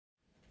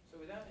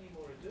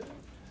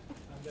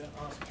to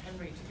ask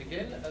Henry to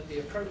begin at the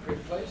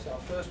appropriate place. Our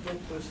first book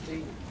was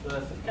The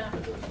Birth of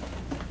Capitalism.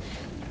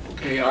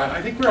 Okay,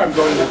 I think where I'm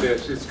going with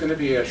this, it's going to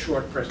be a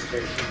short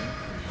presentation.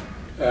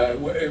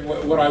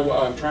 What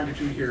I'm trying to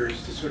do here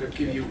is to sort of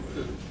give you,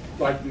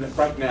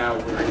 right now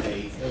we're in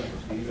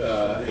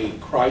a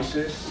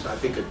crisis, I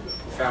think a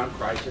profound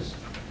crisis,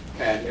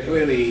 and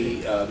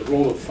clearly the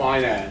role of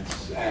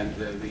finance and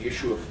the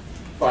issue of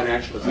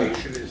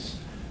financialization is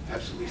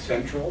absolutely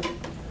central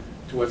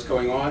to what's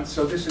going on.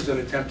 So this is an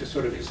attempt to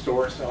sort of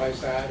historicize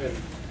that and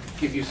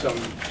give you some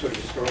sort of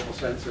historical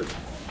sense of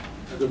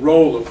the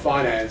role of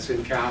finance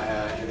in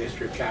the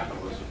history of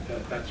capitalism.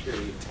 That's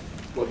really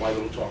what my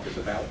little talk is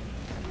about.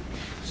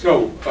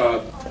 So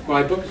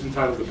my book is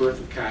entitled The Birth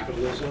of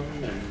Capitalism,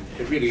 and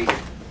it really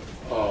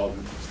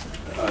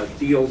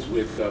deals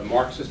with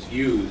Marxist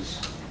views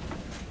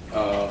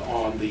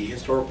on the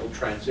historical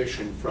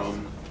transition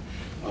from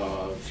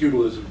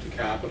feudalism to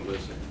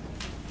capitalism.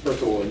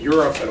 First of all in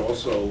Europe, but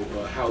also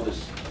how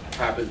this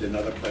happened in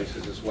other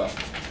places as well.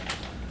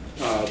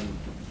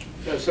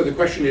 So the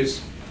question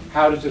is,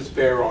 how does this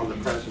bear on the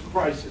present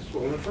crisis?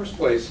 Well, in the first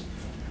place,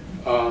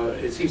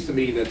 it seems to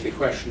me that the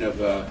question of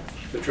the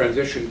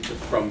transition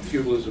from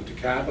feudalism to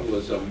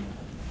capitalism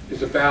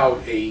is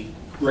about a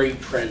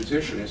great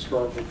transition,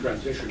 historical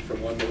transition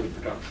from one mode of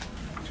production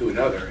to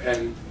another.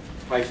 And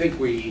I think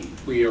we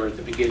are at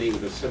the beginning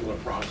of a similar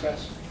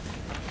process.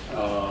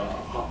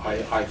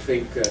 I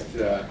think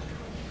that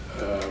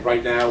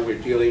right now we're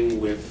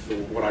dealing with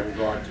what I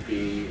regard to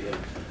be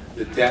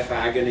the death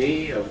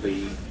agony of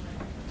the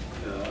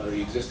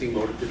existing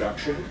mode of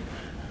production.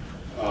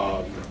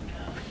 I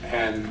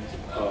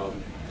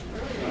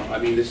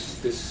mean,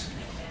 this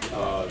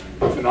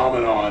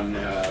phenomenon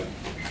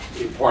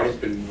in part has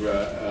been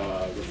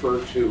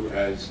referred to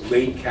as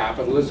late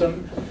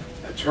capitalism,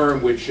 a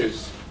term which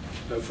is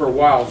for a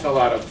while fell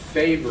out of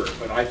favor,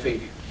 but I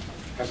think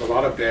has a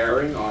lot of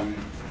bearing on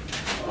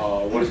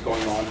what is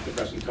going on at the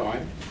present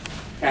time.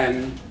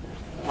 And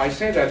I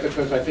say that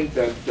because I think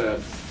that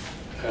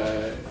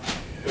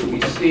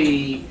we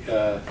see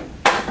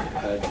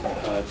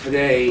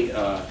today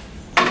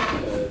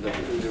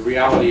the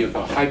reality of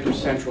the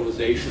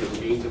hyper-centralization of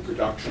the means of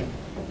production.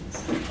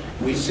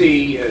 We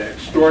see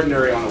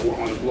extraordinary, on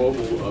a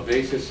global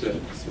basis,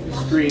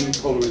 extreme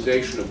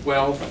polarization of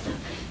wealth.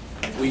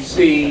 We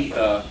see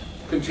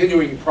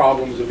continuing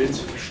problems of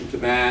insufficient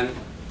demand,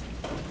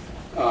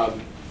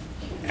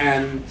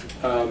 and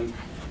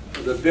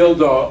the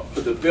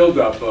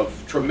buildup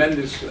of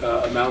tremendous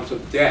amounts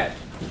of debt,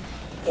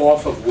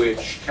 off of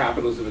which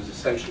capitalism is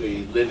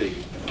essentially living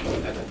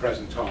at the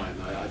present time.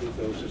 I think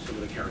those are some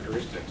of the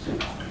characteristics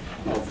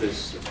of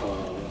this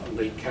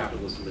late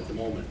capitalism at the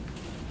moment.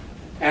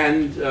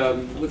 And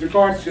with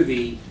regard to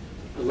the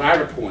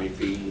latter point,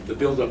 the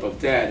buildup of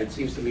debt, it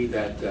seems to me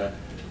that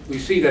we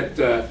see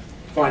that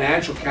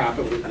financial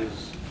capital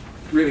is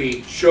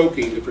really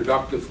choking the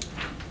productive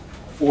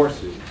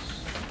forces,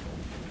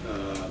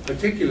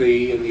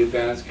 particularly in the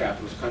advanced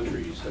capitalist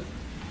countries.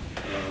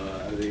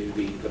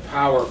 The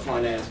power of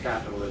financial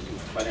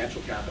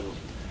capitalism,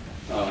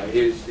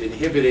 is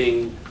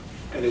inhibiting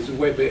and has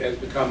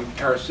become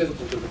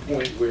parasitical to the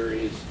point where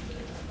it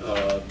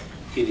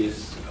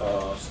is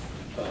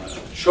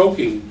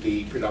choking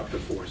the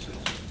productive forces.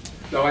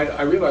 Now,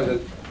 I realize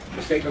that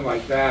a statement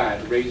like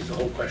that raises the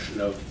whole question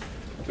of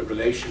the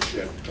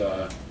relationship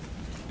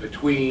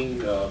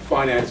between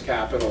finance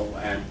capital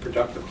and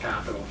productive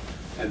capital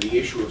and the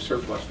issue of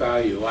surplus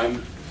value.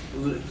 I'm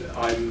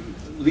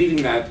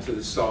leaving that to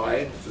the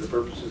side for the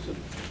purposes of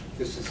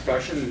this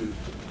discussion,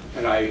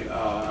 and I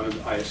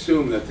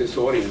assume that this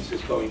audience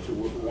is going to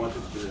want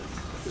to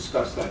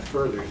discuss that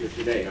further here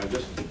today. I'm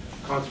just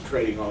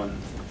concentrating on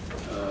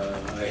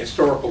a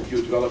historical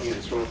view, developing a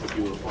historical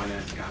view of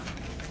finance capital.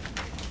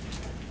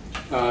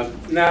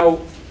 Now,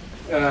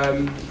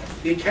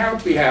 the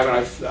account we have,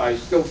 and I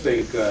still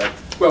think,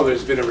 well,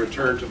 there's been a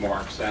return to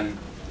Marx, and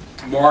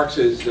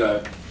Marx's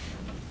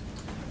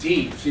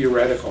deep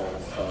theoretical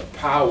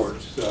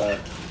powers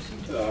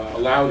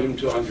allowed him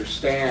to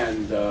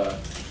understand the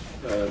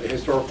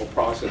historical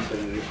process at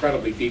an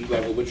incredibly deep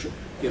level, which,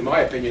 in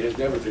my opinion, has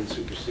never been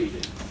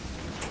superseded.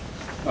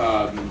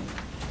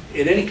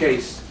 In any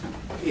case,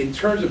 in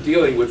terms of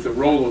dealing with the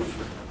role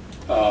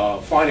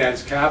of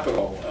finance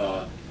capital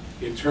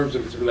in terms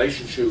of its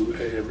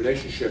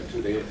relationship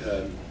to the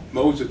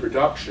modes of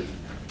production,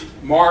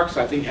 Marx,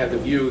 I think, had the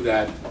view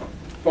that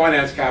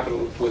finance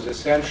capital was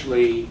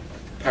essentially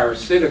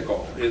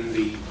parasitical in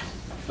the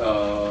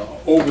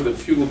over the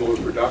feudal mode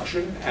of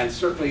production, and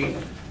certainly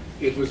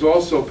it was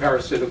also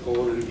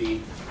parasitical in the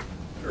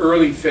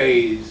early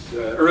phase,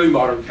 early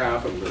modern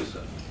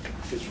capitalism.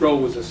 Its role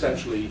was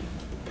essentially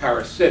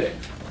parasitic,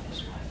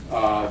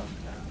 and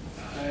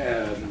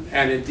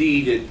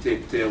indeed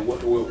it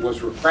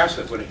was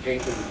repressive when it came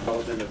to the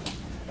development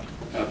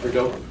of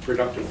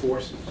productive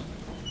forces.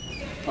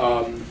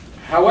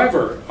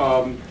 However,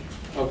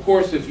 of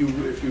course, if you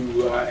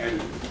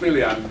and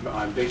clearly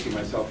I'm basing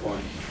myself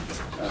on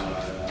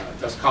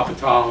Das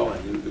Kapital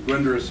and the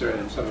Grundrisse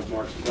and some of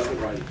Marx's other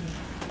writings.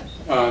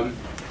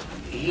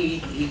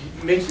 he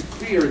makes it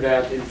clear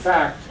that, in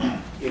fact,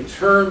 in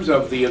terms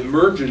of the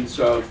emergence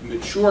of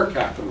mature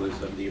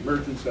capitalism, the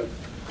emergence of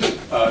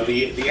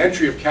the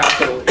entry of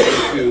capital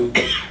into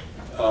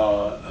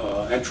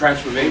and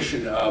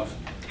transformation of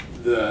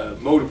the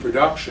mode of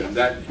production,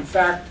 that in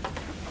fact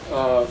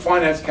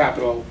finance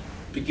capital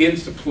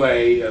begins to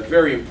play a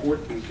very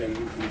important and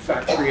in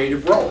fact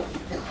creative role.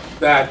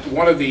 That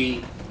one of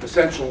the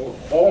essential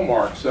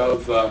hallmarks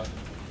of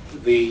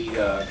the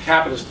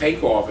capitalist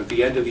takeoff at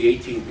the end of the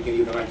 18th,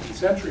 beginning of the 19th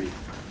century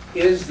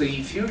is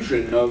the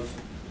fusion of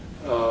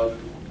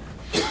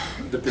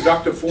the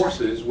productive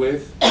forces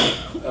with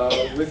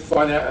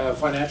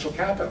financial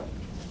capital.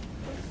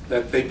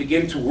 That they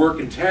begin to work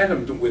in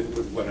tandem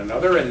with one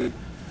another, and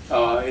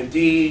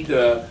indeed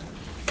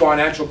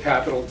financial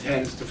capital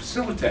tends to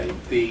facilitate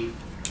the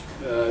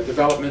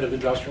development of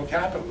industrial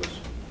capitalism.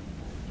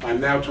 I'm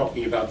now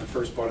talking about the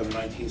first part of the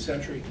 19th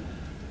century.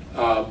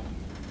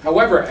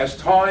 However, as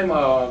time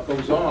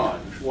goes on,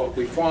 what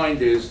we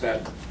find is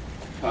that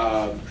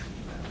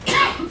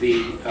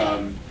the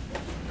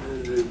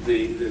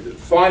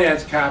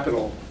finance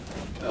capital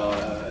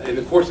in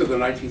the course of the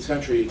 19th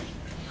century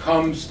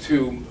comes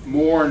to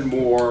more and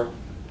more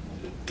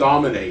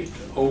dominate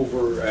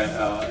over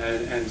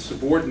and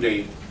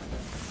subordinate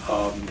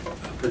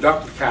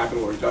productive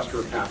capital or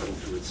industrial capital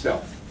to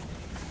itself.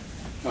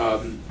 A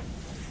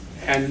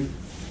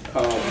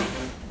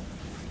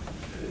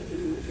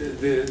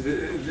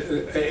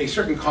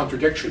certain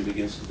contradiction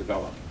begins to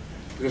develop.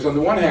 Because on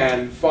the one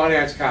hand,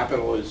 finance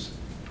capital is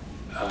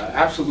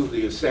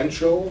absolutely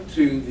essential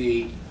to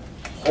the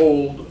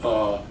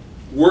whole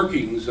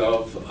workings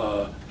of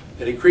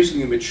an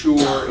increasingly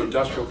mature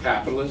industrial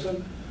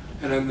capitalism,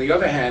 and on the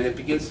other hand, it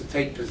begins to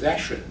take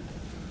possession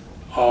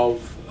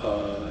of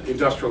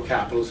industrial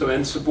capitalism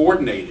and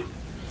subordinate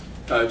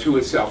it to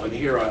itself. And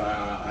here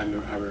I'm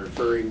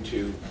referring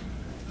to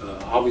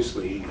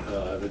obviously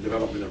the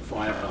development of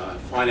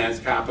finance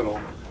capital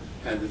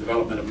and the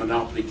development of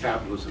monopoly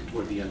capitalism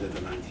toward the end of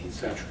the 19th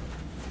century.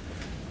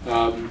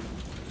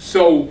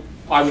 So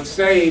I would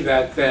say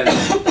that then,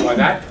 by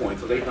that point,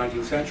 the late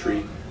 19th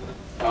century,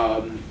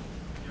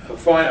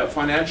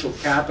 financial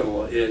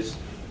capital is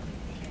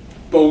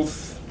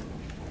both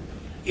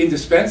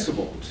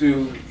indispensable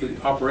to the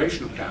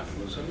operation of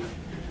capitalism,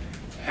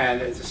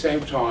 and at the same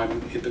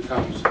time it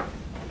becomes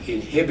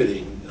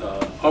inhibiting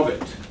of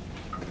it.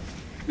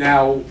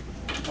 Now,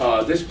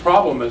 this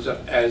problem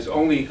has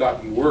only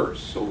gotten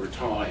worse over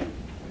time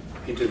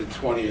into the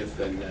 20th,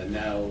 and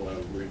now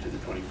we're into the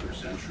 21st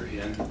century.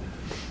 And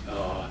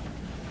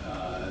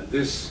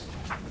this,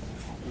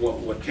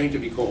 what came to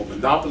be called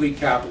monopoly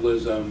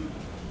capitalism,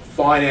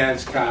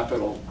 finance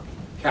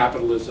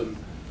capitalism,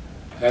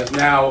 has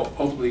now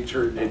ultimately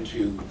turned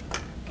into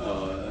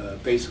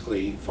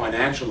basically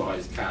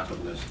financialized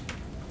capitalism,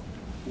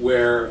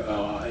 where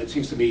it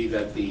seems to me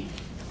that the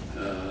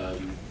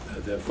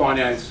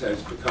finance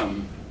has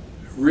become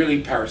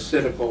really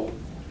parasitical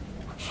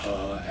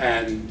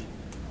and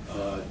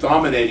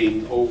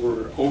dominating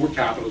over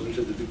capitalism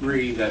to the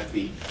degree that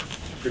the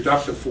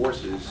productive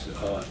forces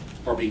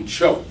are being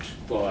choked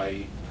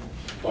by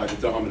the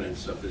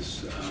dominance of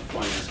this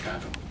finance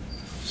capital.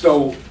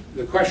 So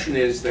the question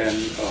is then,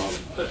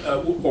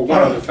 or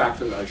one other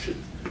factor that I should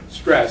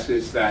stress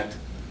is that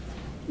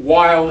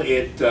while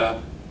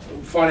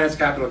finance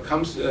capital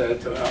comes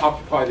to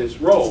occupy this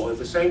role, at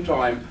the same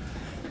time,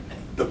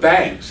 the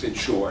banks, in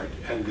short,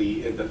 and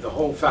the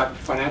whole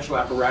financial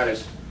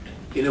apparatus,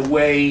 in a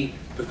way,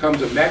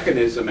 becomes a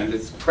mechanism, and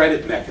its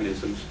credit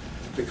mechanisms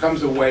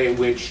becomes a way in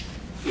which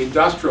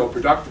industrial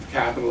productive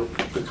capital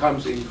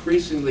becomes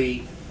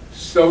increasingly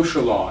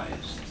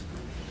socialized.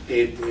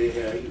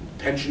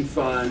 Pension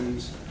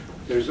funds,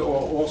 there's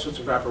all sorts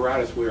of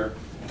apparatus where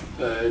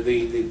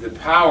the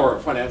power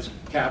of finance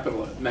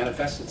capital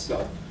manifests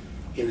itself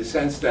in the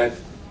sense that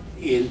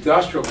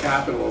industrial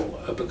capital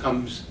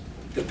becomes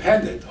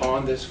dependent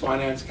on this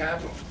finance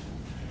capital.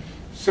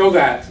 So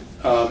that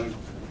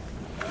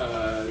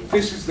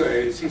this is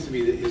it seems to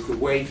me, is the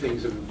way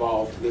things have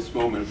evolved to this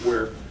moment,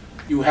 where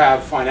you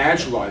have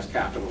financialized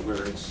capital,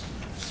 where it's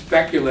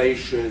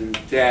speculation,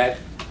 debt,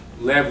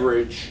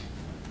 leverage,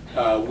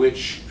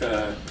 which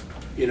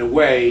in a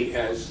way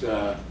has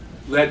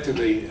led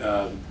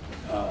to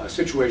a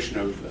situation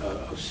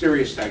of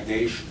serious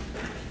stagnation,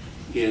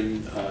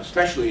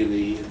 especially in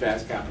the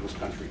advanced capitalist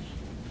countries.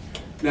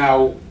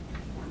 Now,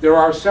 there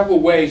are several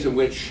ways in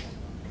which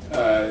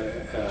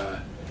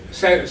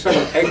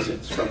several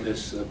exits from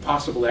this,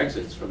 possible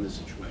exits from this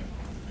situation.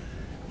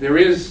 There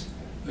is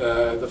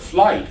the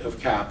flight of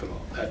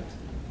capital, that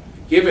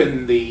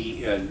given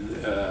the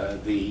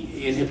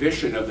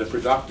inhibition of the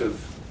productive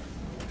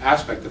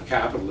aspect of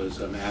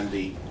capitalism and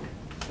the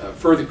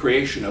further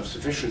creation of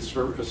sufficient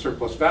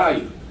surplus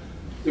value,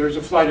 there is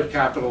a flight of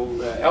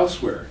capital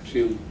elsewhere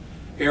to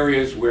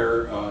areas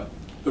where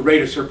the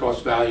rate of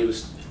surplus value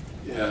is,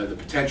 the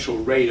potential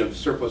rate of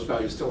surplus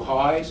value is still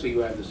high, so you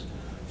have this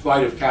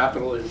flight of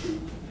capital into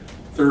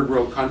third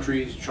world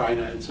countries,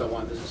 China and so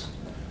on. This is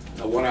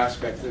one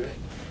aspect of it.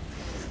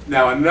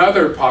 Now,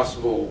 another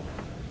possible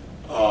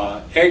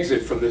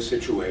exit from this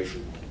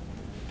situation,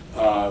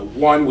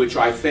 one which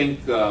I think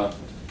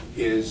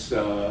is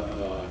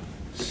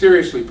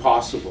seriously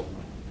possible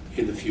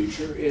in the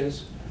future,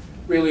 is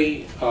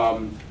really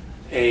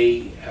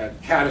a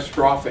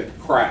catastrophic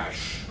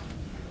crash.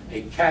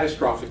 A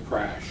catastrophic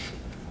crash.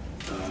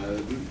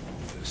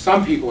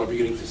 Some people are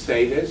beginning to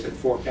say this and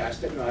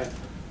forecast it, and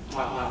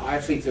I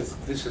think that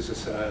this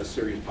is a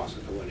serious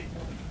possibility.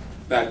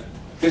 That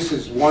this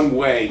is one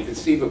way,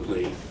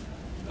 conceivably,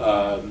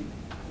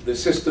 the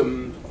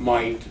system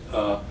might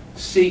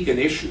seek an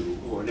issue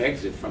or an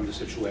exit from the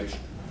situation.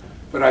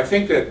 But I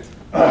think that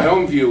my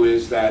own view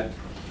is that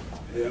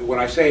when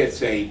I say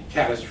it's a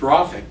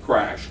catastrophic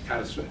crash,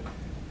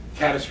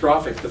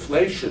 catastrophic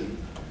deflation,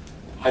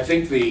 I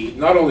think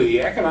not only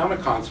the economic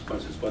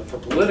consequences, but the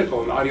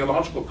political and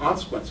ideological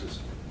consequences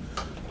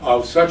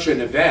of such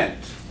an event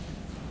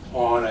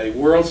on a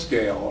world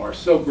scale are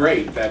so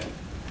great that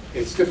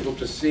it's difficult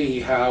to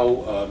see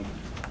how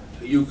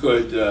you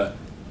could,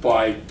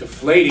 by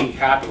deflating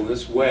capital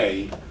this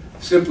way,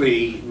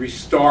 simply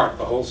restart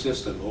the whole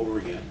system over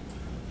again.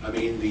 I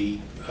mean,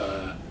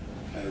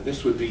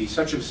 this would be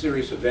such a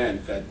serious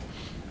event that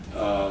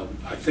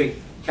I think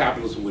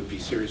capitalism would be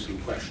seriously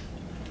in question.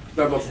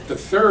 Now, the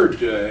third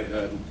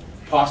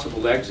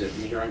possible exit,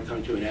 and here I'm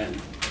coming to an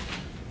end,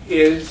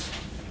 is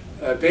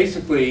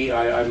basically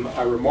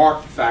I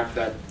remarked the fact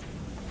that,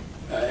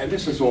 and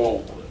this is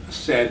all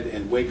said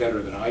and way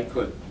better than I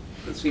could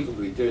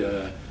conceivably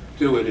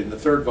do it in the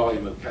third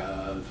volume of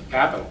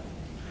Capital.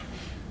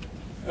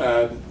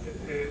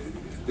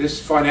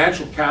 This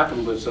financial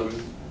capitalism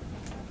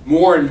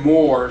more and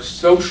more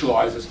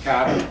socializes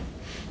capital,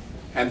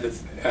 and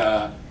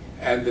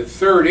the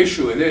third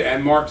issue,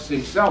 and Marx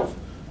himself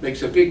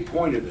makes a big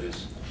point of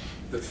this.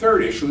 The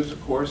third issue is,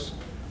 of course,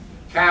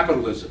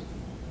 capitalism,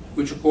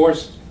 which, of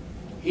course,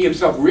 he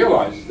himself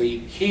realizes the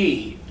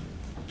key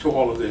to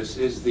all of this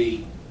is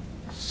the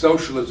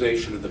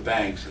socialization of the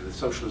banks and the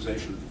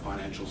socialization of the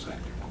financial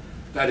sector.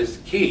 That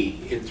is the key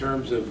in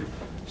terms of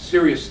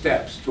serious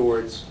steps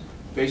towards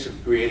basically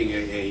creating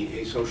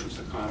a socialist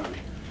economy.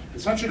 And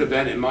such an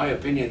event, in my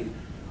opinion,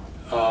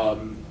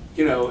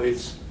 you know,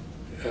 it's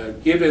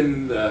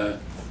given the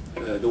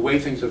way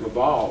things have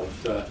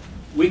evolved,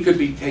 we could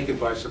be taken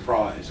by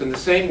surprise. In the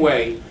same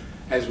way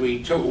as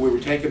we were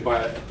taken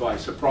by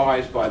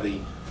surprise by the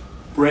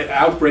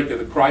outbreak of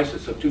the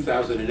crisis of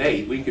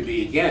 2008, we could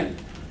be again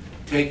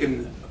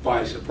taken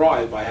by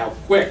surprise by how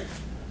quick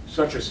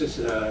such a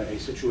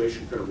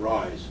situation could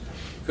arise.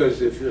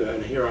 Because if,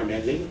 and here I'm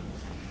ending,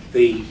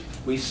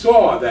 we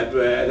saw that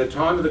at the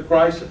time of the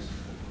crisis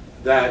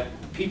that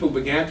people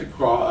began to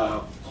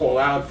call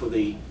out for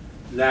the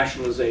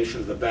nationalization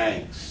of the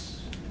banks.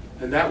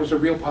 And that was a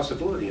real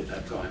possibility at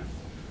that time.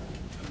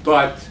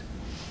 But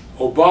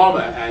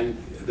Obama and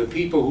the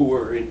people who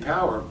were in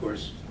power, of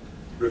course,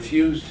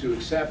 refused to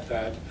accept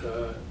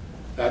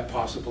that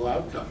possible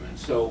outcome. And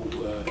so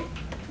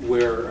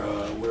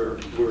we're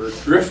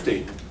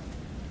drifting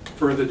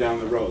further down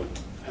the road.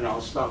 And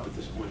I'll stop at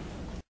this point.